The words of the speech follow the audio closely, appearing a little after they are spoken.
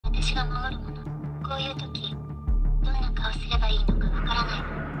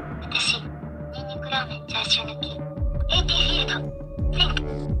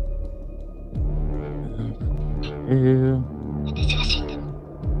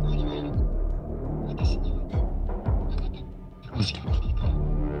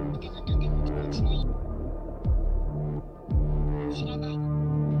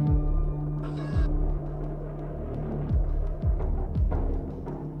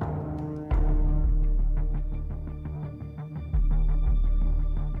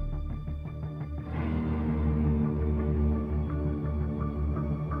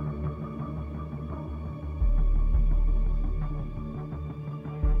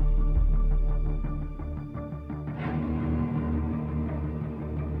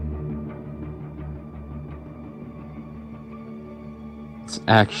It's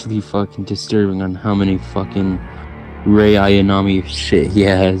actually fucking disturbing on how many fucking Ray Ayanami shit he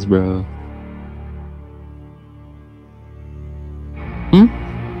has, bro.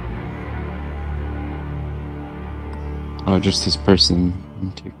 Oh, just this person.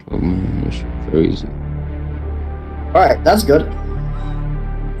 Oh man, this shit crazy. Alright, that's good.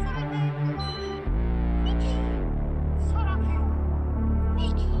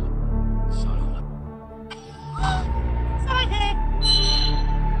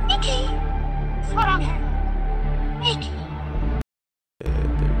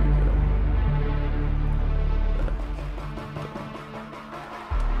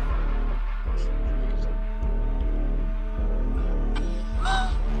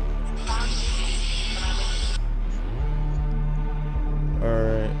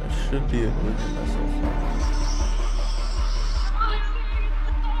 Should be able to get myself out.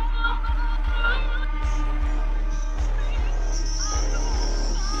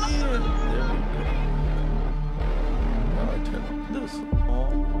 Yeah, there we go. Now I turn this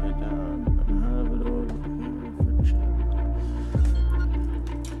all the way down and have it over here for chat.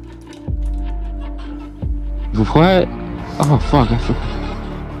 What? Oh fuck, I forgot.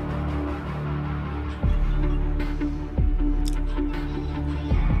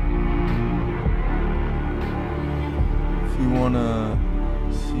 Wanna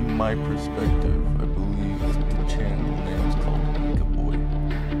see my perspective, I believe the channel name is called Mega Boy.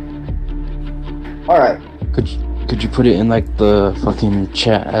 Alright. Could you put it in like the fucking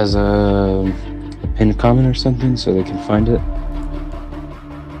chat as a pinned comment or something so they can find it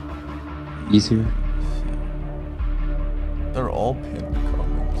easier? They're all pinned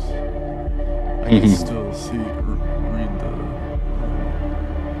comments. I can still see read the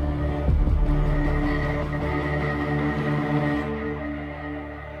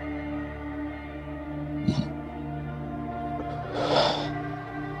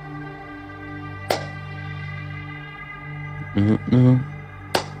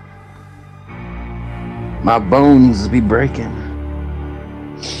My bones be breaking.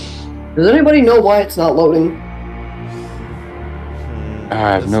 Does anybody know why it's not loading? I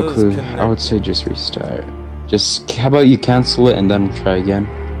have no clue. I would say just restart. How about you cancel it and then try again?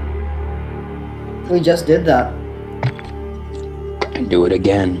 We just did that. And do it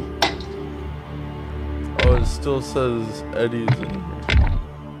again. Oh, it still says Eddie's in here.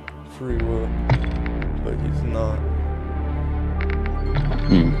 Free will. But he's not.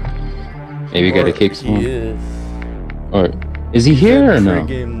 Maybe you gotta kick someone. He is. Or is he here or no?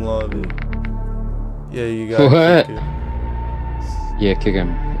 Game lobby. Yeah, you gotta kick him. Yeah, kick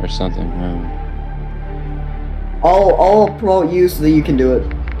him or something. I'll promote you so that you can do it.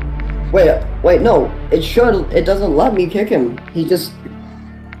 Wait, no. It doesn't let me kick him. He just...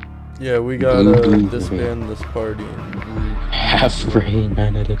 Yeah, we gotta disband this party and leave. Half brain,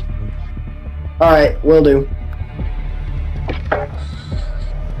 9 out of 10. Alright, will do.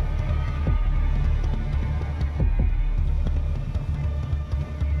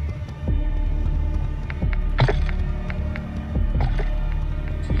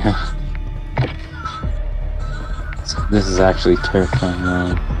 This is actually terrifying,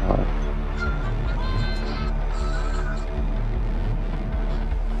 man.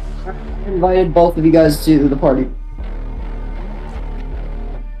 I invited both of you guys to the party.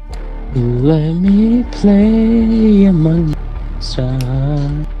 Let me play among the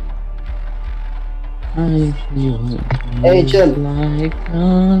stars. Hey, Chimp. Like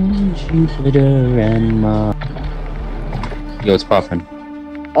on Jupiter and Mars. Yo, it's poppin'.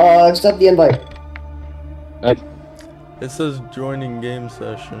 Accept the invite. It says joining game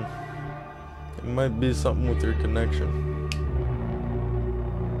session. It might be something with your connection.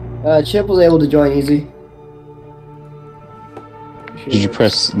 Chimp was able to join easy. Did you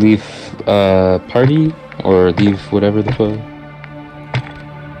press leave party or leave whatever the fuck?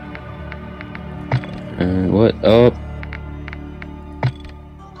 what? Oh.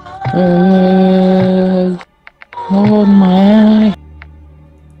 Oh my.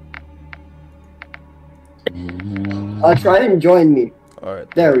 Try and join me. Alright.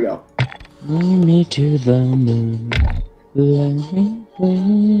 There we go. Bring me to the moon. Let me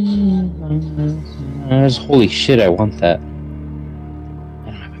please. Holy shit, I want that.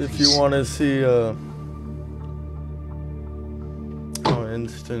 If you want to see how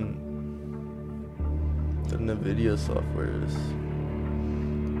instant the NVIDIA software is,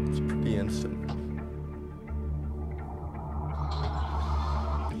 it's pretty instant.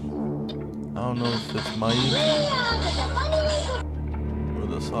 I don't know if it's my or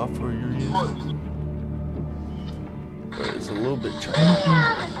the software you're using, but it's a little bit choppy.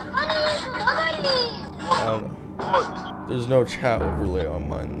 I don't know. There's no chat overlay on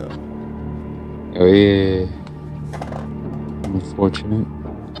mine though. Oh yeah. Unfortunate.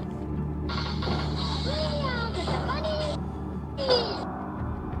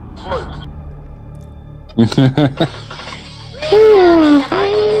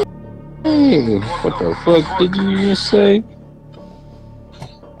 Hey, what the fuck did you just say?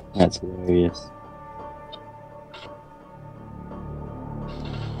 That's hilarious.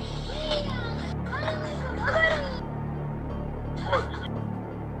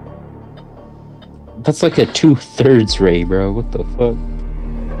 That's like a 2/3 ray, bro. What the fuck?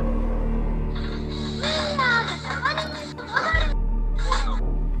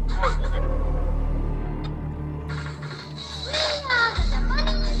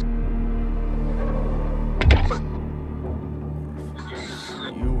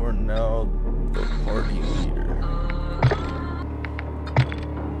 You are now the party leader.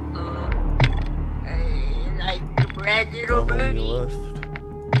 Hey, you like the bread, little Oh, you birdie? left.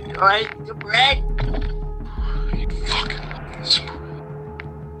 You like the bread? You fucking asshole.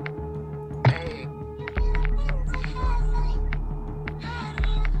 Hey.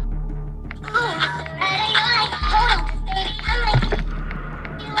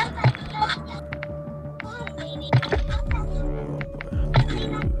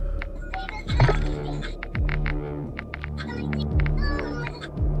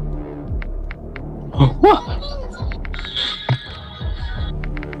 What?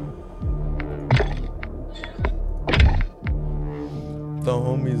 The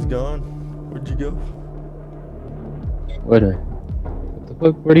homie's gone. Where'd you go? What the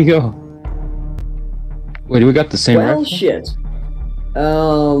fuck? Where'd he go? Wait, we got the same Well, rifle? shit.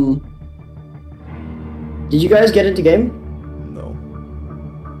 Did you guys get into game? No.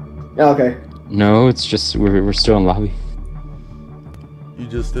 Oh, okay. No, it's just we're still in lobby. You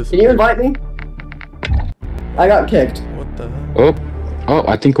just Can you disappeared. invite me? I got kicked. What the hell? Oh,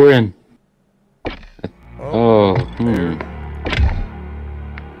 I think we're in. Oh, Oh,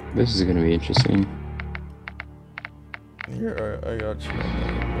 This is gonna be interesting. here, I got you.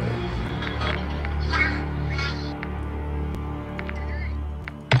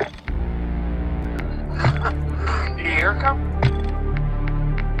 Here come.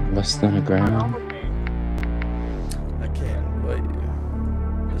 Less than a gram. I can't invite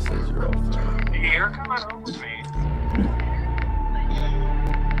you. It says you're off. Here come on with me.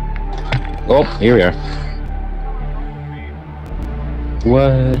 Oh, here we are.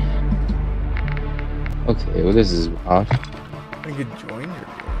 What? Okay, well this is odd. I could join your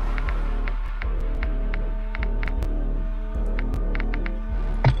game.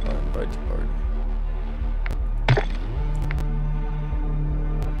 I'll invite to party.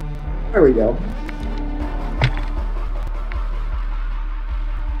 There we go.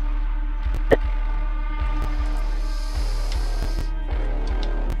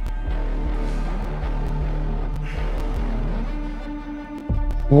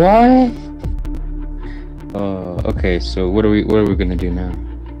 What? Okay, so what are we gonna do now?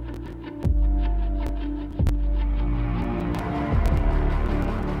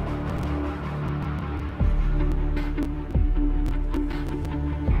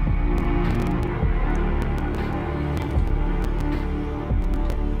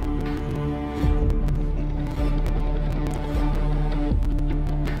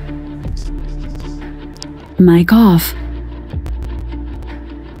 Mic off.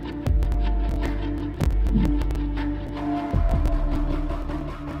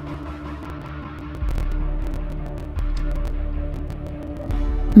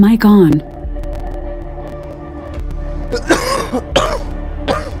 Mic on.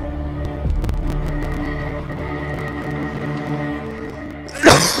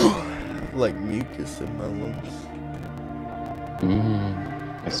 Like mucus in my lungs.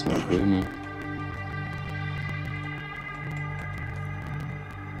 That's not good.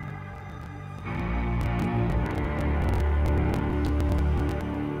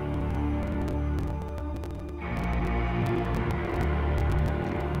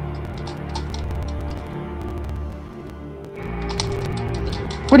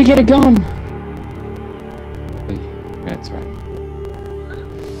 Where'd he get a gun? Wait, that's right.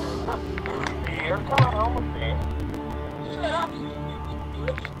 Here comes, man. Shut up, you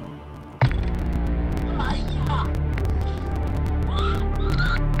bitch.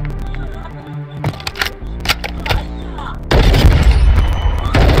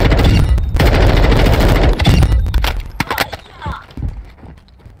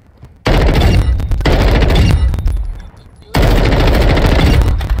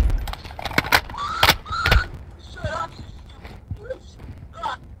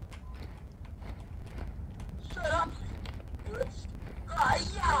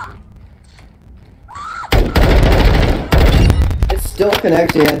 It's still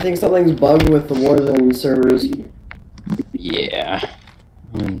connecting. I think something's bugged with the warzone servers. Yeah.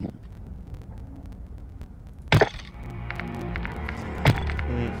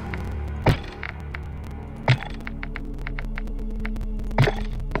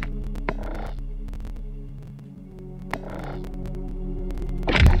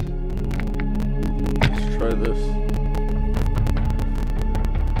 Let's try this.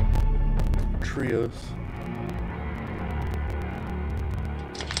 Trios.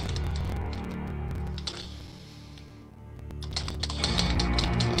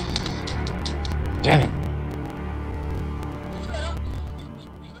 Damn it.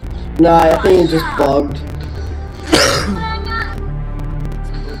 Nah, I think it just bugged.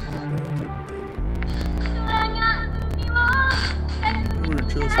 We're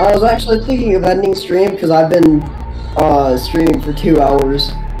just I was actually thinking of ending stream because I've been streaming for 2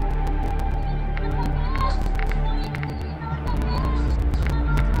 hours.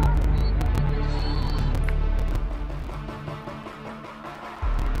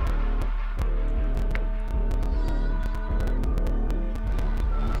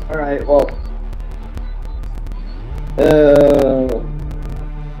 Alright, well.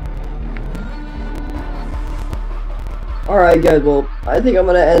 Alright guys, well, I think I'm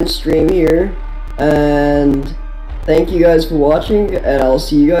gonna end stream here. And thank you guys for watching, and I'll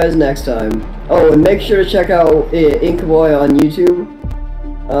see you guys next time. Oh, and make sure to check out Inkaboy on YouTube.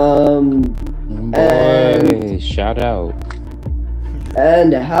 Boy, shout out.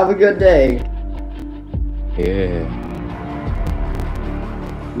 And have a good day. Yeah.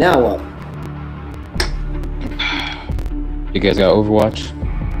 Now what? You guys got Overwatch?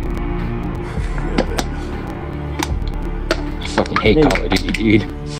 I fucking hate Call of Duty, dude.